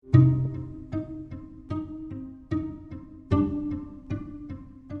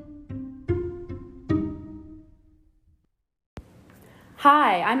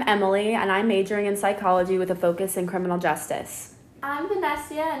Hi, I'm Emily, and I'm majoring in psychology with a focus in criminal justice. I'm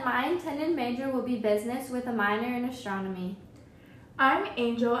Vanessa, and my intended major will be business with a minor in astronomy. I'm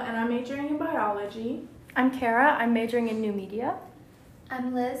Angel, and I'm majoring in biology. I'm Kara, I'm majoring in new media.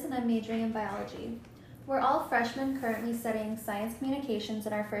 I'm Liz, and I'm majoring in biology. We're all freshmen currently studying science communications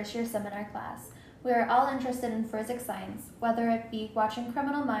in our first year seminar class. We are all interested in forensic science, whether it be watching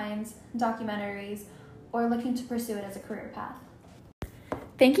Criminal Minds, documentaries, or looking to pursue it as a career path.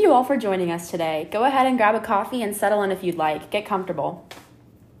 Thank you all for joining us today. Go ahead and grab a coffee and settle in if you'd like. Get comfortable.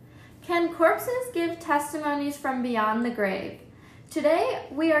 Can corpses give testimonies from beyond the grave? Today,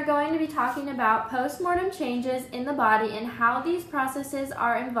 we are going to be talking about postmortem changes in the body and how these processes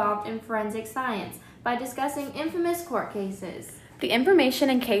are involved in forensic science by discussing infamous court cases. The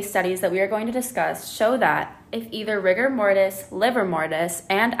information and case studies that we are going to discuss show that if either rigor mortis, livor mortis,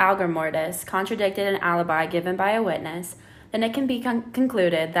 and algor mortis contradicted an alibi given by a witness, then it can be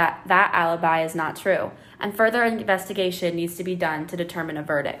concluded that that alibi is not true, and further investigation needs to be done to determine a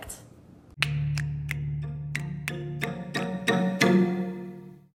verdict.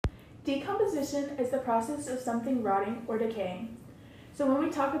 Decomposition is the process of something rotting or decaying. So when we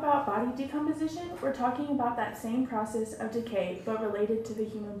talk about body decomposition, we're talking about that same process of decay, but related to the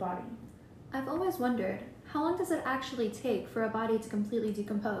human body. I've always wondered, how long does it actually take for a body to completely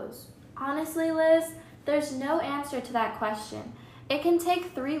decompose? Honestly, Liz, there's no answer to that question. It can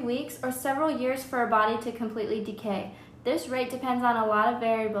take 3 weeks or several years for a body to completely decay. This rate depends on a lot of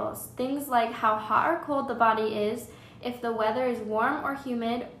variables, things like how hot or cold the body is, if the weather is warm or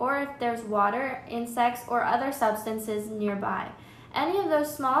humid, or if there's water, insects, or other substances nearby. Any of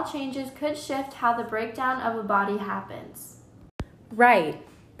those small changes could shift how the breakdown of a body happens. Right,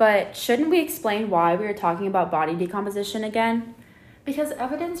 but shouldn't we explain why we are talking about body decomposition again? Because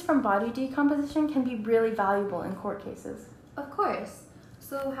evidence from body decomposition can be really valuable in court cases. Of course.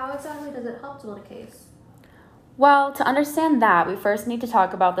 So how exactly does it help to build a case? Well, to understand that, we first need to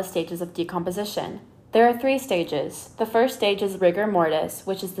talk about the stages of decomposition. There are 3 stages. The first stage is rigor mortis,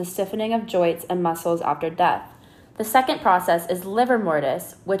 which is the stiffening of joints and muscles after death. The second process is livor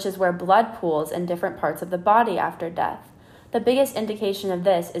mortis, which is where blood pools in different parts of the body after death. The biggest indication of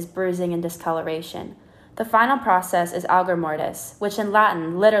this is bruising and discoloration. The final process is algor mortis, which in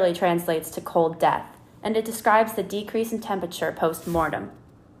Latin literally translates to cold death, and it describes the decrease in temperature post-mortem.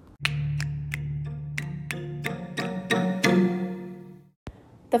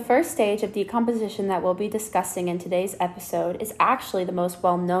 The first stage of decomposition that we'll be discussing in today's episode is actually the most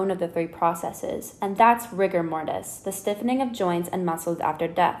well-known of the 3 processes, and that's rigor mortis, the stiffening of joints and muscles after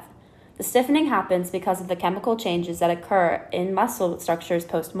death. The stiffening happens because of the chemical changes that occur in muscle structures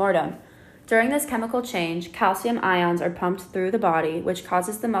post-mortem. During this chemical change, calcium ions are pumped through the body, which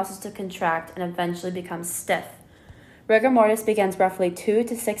causes the muscles to contract and eventually become stiff. Rigor mortis begins roughly 2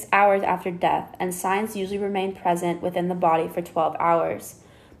 to 6 hours after death, and signs usually remain present within the body for 12 hours.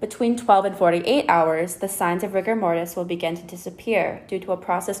 Between 12 and 48 hours, the signs of rigor mortis will begin to disappear due to a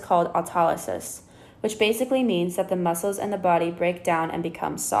process called autolysis, which basically means that the muscles in the body break down and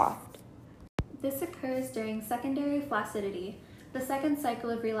become soft. This occurs during secondary flaccidity, the second cycle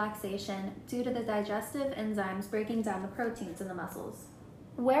of relaxation, due to the digestive enzymes breaking down the proteins in the muscles.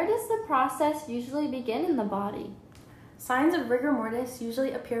 Where does the process usually begin in the body? Signs of rigor mortis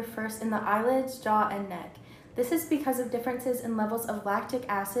usually appear first in the eyelids, jaw, and neck. This is because of differences in levels of lactic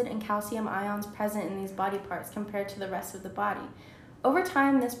acid and calcium ions present in these body parts compared to the rest of the body. Over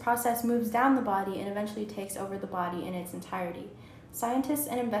time, this process moves down the body and eventually takes over the body in its entirety. Scientists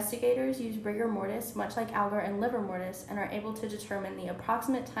and investigators use rigor mortis, much like algor and livor mortis, and are able to determine the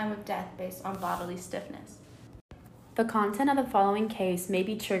approximate time of death based on bodily stiffness. The content of the following case may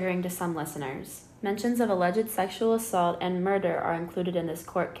be triggering to some listeners. Mentions of alleged sexual assault and murder are included in this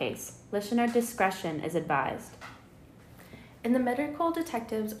court case. Listener discretion is advised. In the Medical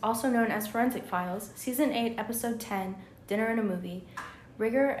Detectives, also known as Forensic Files, Season 8, Episode 10, Dinner and a Movie,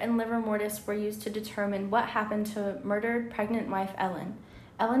 rigor and livor mortis were used to determine what happened to murdered pregnant wife Ellen.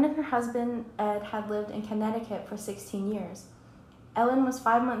 Ellen and her husband Ed had lived in Connecticut for 16 years. Ellen was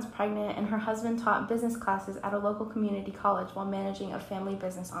 5 months pregnant, and her husband taught business classes at a local community college while managing a family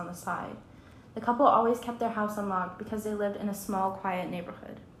business on the side. The couple always kept their house unlocked because they lived in a small, quiet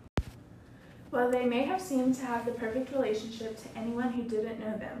neighborhood. While they may have seemed to have the perfect relationship to anyone who didn't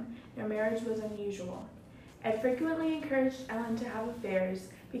know them, their marriage was unusual. Ed frequently encouraged Ellen to have affairs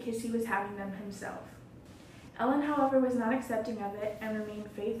because he was having them himself. Ellen, however, was not accepting of it and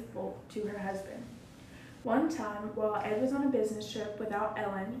remained faithful to her husband. One time, while Ed was on a business trip without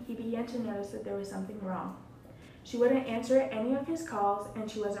Ellen, he began to notice that there was something wrong. She wouldn't answer any of his calls, and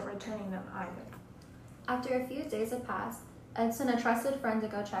she wasn't returning them either. After a few days had passed, Ed sent a trusted friend to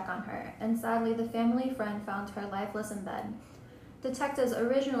go check on her, and sadly, the family friend found her lifeless in bed. Detectives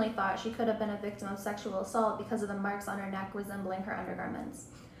originally thought she could have been a victim of sexual assault because of the marks on her neck resembling her undergarments.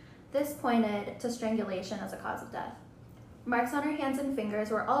 This pointed to strangulation as a cause of death. Marks on her hands and fingers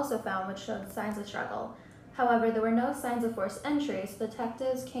were also found, which showed signs of struggle. However, there were no signs of forced entry, so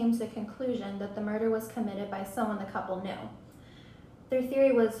detectives came to the conclusion that the murder was committed by someone the couple knew. Their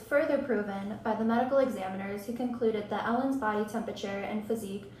theory was further proven by the medical examiners, who concluded that Ellen's body temperature and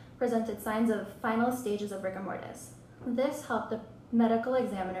physique presented signs of final stages of rigor mortis. This helped the medical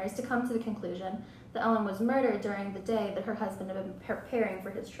examiners to come to the conclusion that Ellen was murdered during the day that her husband had been preparing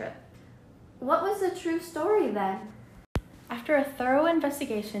for his trip. What was the true story then? After a thorough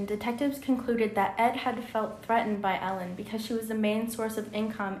investigation, detectives concluded that Ed had felt threatened by Ellen because she was the main source of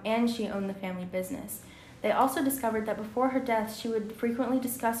income and she owned the family business. They also discovered that before her death, she would frequently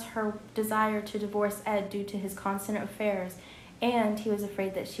discuss her desire to divorce Ed due to his constant affairs, and he was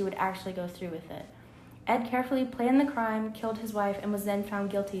afraid that she would actually go through with it. Ed carefully planned the crime, killed his wife, and was then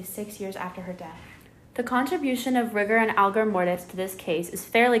found guilty 6 years after her death. The contribution of rigor and algor mortis to this case is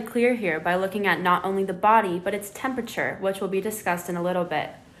fairly clear here by looking at not only the body, but its temperature, which will be discussed in a little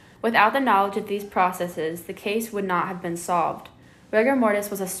bit. Without the knowledge of these processes, the case would not have been solved. Rigor mortis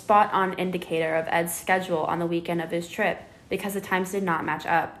was a spot-on indicator of Ed's schedule on the weekend of his trip, because the times did not match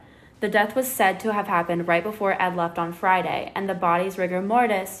up. The death was said to have happened right before Ed left on Friday, and the body's rigor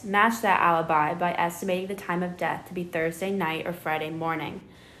mortis matched that alibi by estimating the time of death to be Thursday night or Friday morning.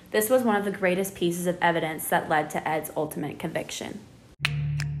 This was one of the greatest pieces of evidence that led to Ed's ultimate conviction.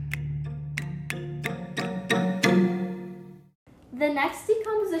 The next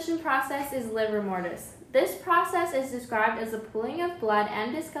decomposition process is livor mortis. This process is described as the pooling of blood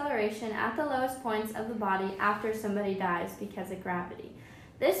and discoloration at the lowest points of the body after somebody dies because of gravity.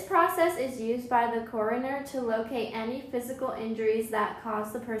 This process is used by the coroner to locate any physical injuries that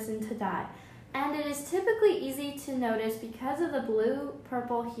cause the person to die, and it is typically easy to notice because of the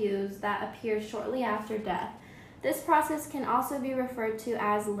blue-purple hues that appear shortly after death. This process can also be referred to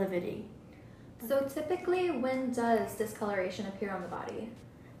as lividity. So typically, when does discoloration appear on the body?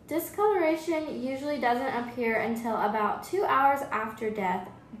 Discoloration usually doesn't appear until about 2 hours after death,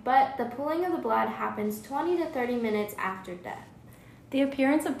 but the pooling of the blood happens 20 to 30 minutes after death. The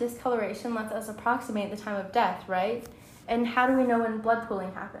appearance of discoloration lets us approximate the time of death, right? And how do we know when blood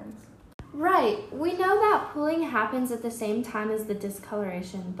pooling happens? Right, we know that pooling happens at the same time as the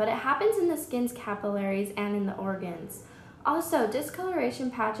discoloration, but it happens in the skin's capillaries and in the organs. Also, discoloration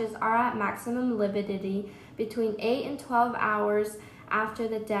patches are at maximum lividity between 8 and 12 hours after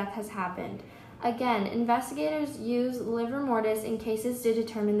the death has happened. Again, investigators use livor mortis in cases to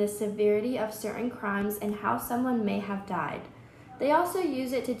determine the severity of certain crimes and how someone may have died. They also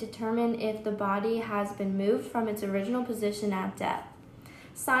use it to determine if the body has been moved from its original position at death.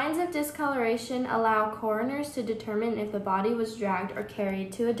 Signs of discoloration allow coroners to determine if the body was dragged or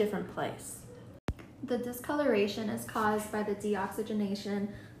carried to a different place. The discoloration is caused by the deoxygenation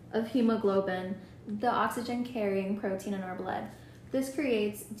of hemoglobin, the oxygen-carrying protein in our blood. This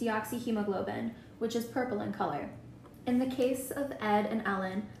creates deoxyhemoglobin, which is purple in color. In the case of Ed and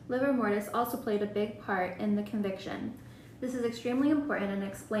Ellen, livor mortis also played a big part in the conviction. This is extremely important in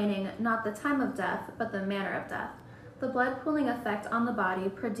explaining not the time of death, but the manner of death. The blood pooling effect on the body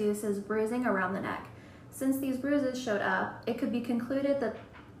produces bruising around the neck. Since these bruises showed up, it could be concluded that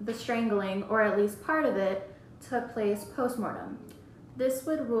the strangling, or at least part of it, took place post-mortem. This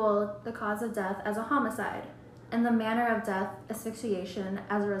would rule the cause of death as a homicide, and the manner of death asphyxiation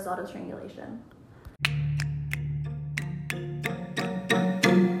as a result of strangulation.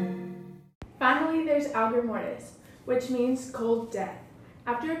 Finally, there's algor mortis, which means cold death.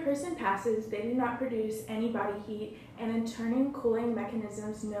 After a person passes, they do not produce any body heat, and internal cooling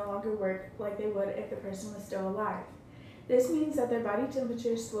mechanisms no longer work like they would if the person was still alive. This means that their body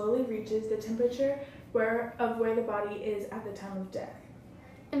temperature slowly reaches the temperature where the body is at the time of death.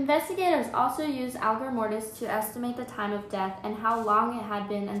 Investigators also use algor mortis to estimate the time of death and how long it had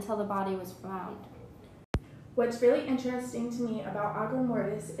been until the body was found. What's really interesting to me about algor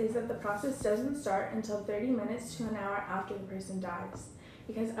mortis is that the process doesn't start until 30 minutes to an hour after the person dies,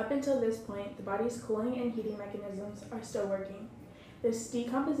 because up until this point, the body's cooling and heating mechanisms are still working. This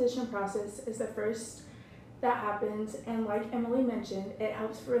decomposition process is the first that happens, and like Emily mentioned, it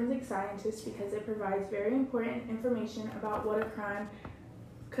helps forensic scientists because it provides very important information about what a crime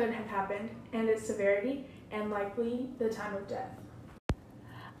could have happened and its severity and likely the time of death.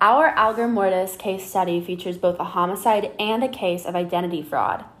 Our algor mortis case study features both a homicide and a case of identity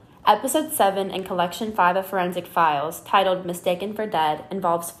fraud. Episode 7 in Collection 5 of Forensic Files, titled Mistaken for Dead,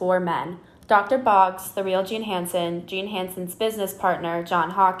 involves 4 men: Dr. Boggs, the real Gene Hansen's business partner,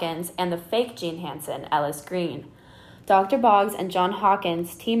 John Hawkins, and the fake Gene Hansen, Ellis Green. Dr. Boggs and John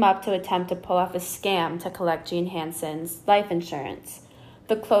Hawkins team up to attempt to pull off a scam to collect Gene Hansen's life insurance.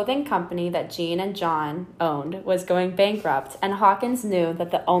 The clothing company that Gene and John owned was going bankrupt, and Hawkins knew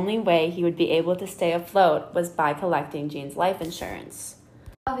that the only way he would be able to stay afloat was by collecting Gene's life insurance.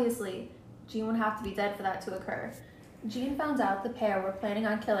 Obviously, Gene would have to be dead for that to occur. Gene found out the pair were planning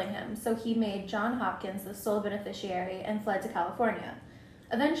on killing him, so he made John Hopkins the sole beneficiary and fled to California.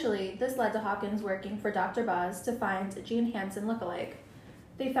 Eventually, this led to Hawkins working for Dr. Boggs to find a Gene Hansen lookalike.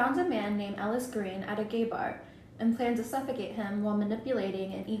 They found a man named Ellis Green at a gay bar and planned to suffocate him while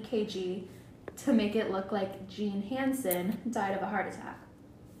manipulating an EKG to make it look like Gene Hansen died of a heart attack.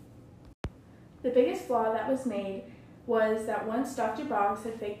 The biggest flaw that was made was that once Dr. Boggs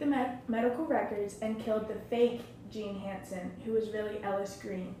had faked the medical records and killed the fake Gene Hansen, who was really Ellis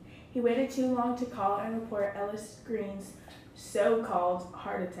Green, he waited too long to call and report Ellis Green's so-called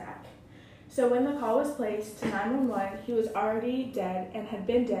heart attack. So when the call was placed to 911, he was already dead and had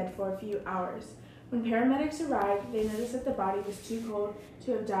been dead for a few hours. When paramedics arrived, they noticed that the body was too cold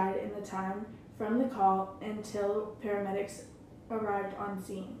to have died in the time from the call until paramedics arrived on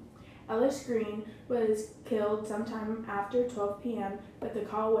scene. Ellis Green was killed sometime after 12 p.m., but the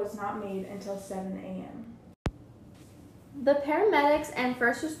call was not made until 7 a.m. The paramedics and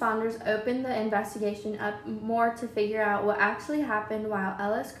first responders opened the investigation up more to figure out what actually happened while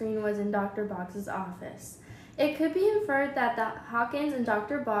Ellis Green was in Dr. Boggs' office. It could be inferred that Hawkins and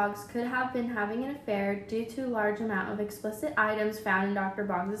Dr. Boggs could have been having an affair due to a large amount of explicit items found in Dr.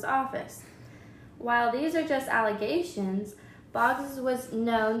 Boggs' office. While these are just allegations, Boggs was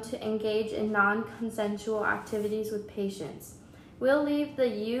known to engage in non-consensual activities with patients. We'll leave the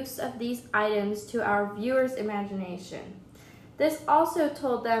use of these items to our viewers' imagination. This also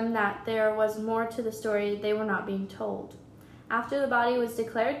told them that there was more to the story they were not being told. After the body was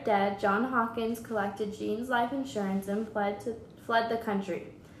declared dead, John Hawkins collected Gene's life insurance and fled the country.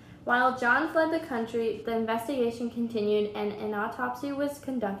 While John fled the country, the investigation continued and an autopsy was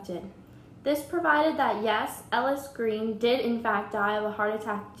conducted. This provided that yes, Ellis Green did in fact die of a heart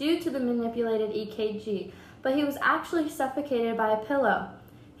attack due to the manipulated EKG, but he was actually suffocated by a pillow.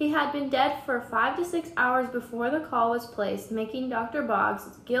 He had been dead for 5 to 6 hours before the call was placed, making Dr. Boggs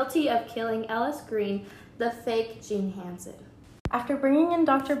guilty of killing Ellis Green, the fake Gene Hansen. After bringing in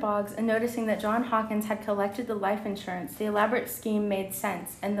Dr. Boggs and noticing that John Hawkins had collected the life insurance, the elaborate scheme made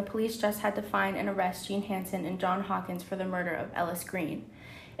sense, and the police just had to find and arrest Gene Hansen and John Hawkins for the murder of Ellis Green.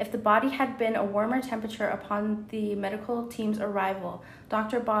 If the body had been a warmer temperature upon the medical team's arrival,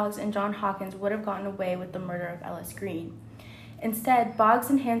 Dr. Boggs and John Hawkins would have gotten away with the murder of Ellis Green. Instead, Boggs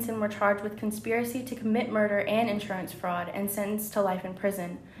and Hansen were charged with conspiracy to commit murder and insurance fraud and sentenced to life in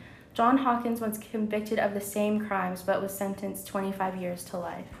prison. John Hawkins was convicted of the same crimes but was sentenced 25 years to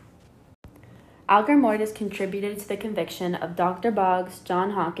life. Alger Mortis contributed to the conviction of Dr. Boggs,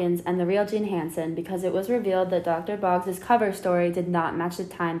 John Hawkins, and the real Gene Hansen because it was revealed that Dr. Boggs' cover story did not match the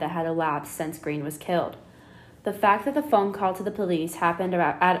time that had elapsed since Green was killed. The fact that the phone call to the police happened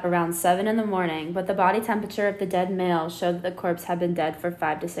at around 7 in the morning, but the body temperature of the dead male showed that the corpse had been dead for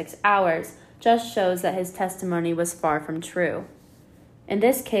 5 to 6 hours, just shows that his testimony was far from true. In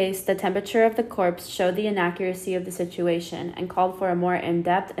this case, the temperature of the corpse showed the inaccuracy of the situation and called for a more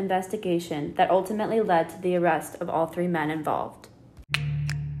in-depth investigation that ultimately led to the arrest of all 3 men involved.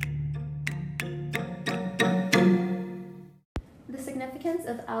 The significance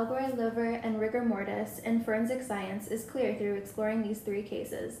of algorithm, liver, and rigor mortis in forensic science is clear through exploring these 3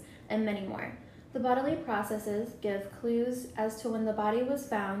 cases, and many more. The bodily processes give clues as to when the body was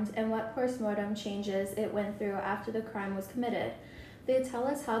found and what postmortem changes it went through after the crime was committed. They tell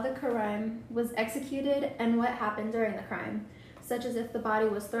us how the crime was executed and what happened during the crime, such as if the body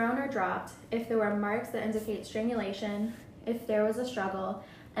was thrown or dropped, if there were marks that indicate strangulation, if there was a struggle,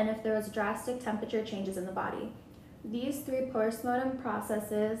 and if there was drastic temperature changes in the body. These 3 postmortem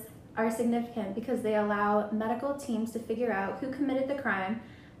processes are significant because they allow medical teams to figure out who committed the crime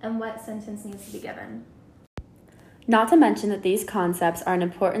and what sentence needs to be given. Not to mention that these concepts are an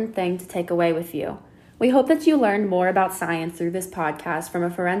important thing to take away with you. We hope that you learned more about science through this podcast from a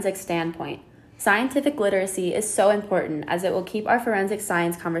forensic standpoint. Scientific literacy is so important as it will keep our forensic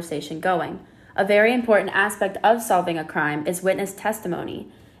science conversation going. A very important aspect of solving a crime is witness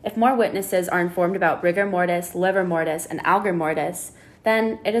testimony. If more witnesses are informed about rigor mortis, liver mortis, and alger mortis,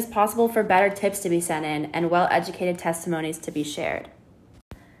 then it is possible for better tips to be sent in and well-educated testimonies to be shared.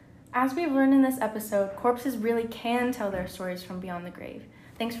 As we've learned in this episode, corpses really can tell their stories from beyond the grave.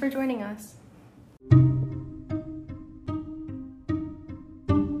 Thanks for joining us.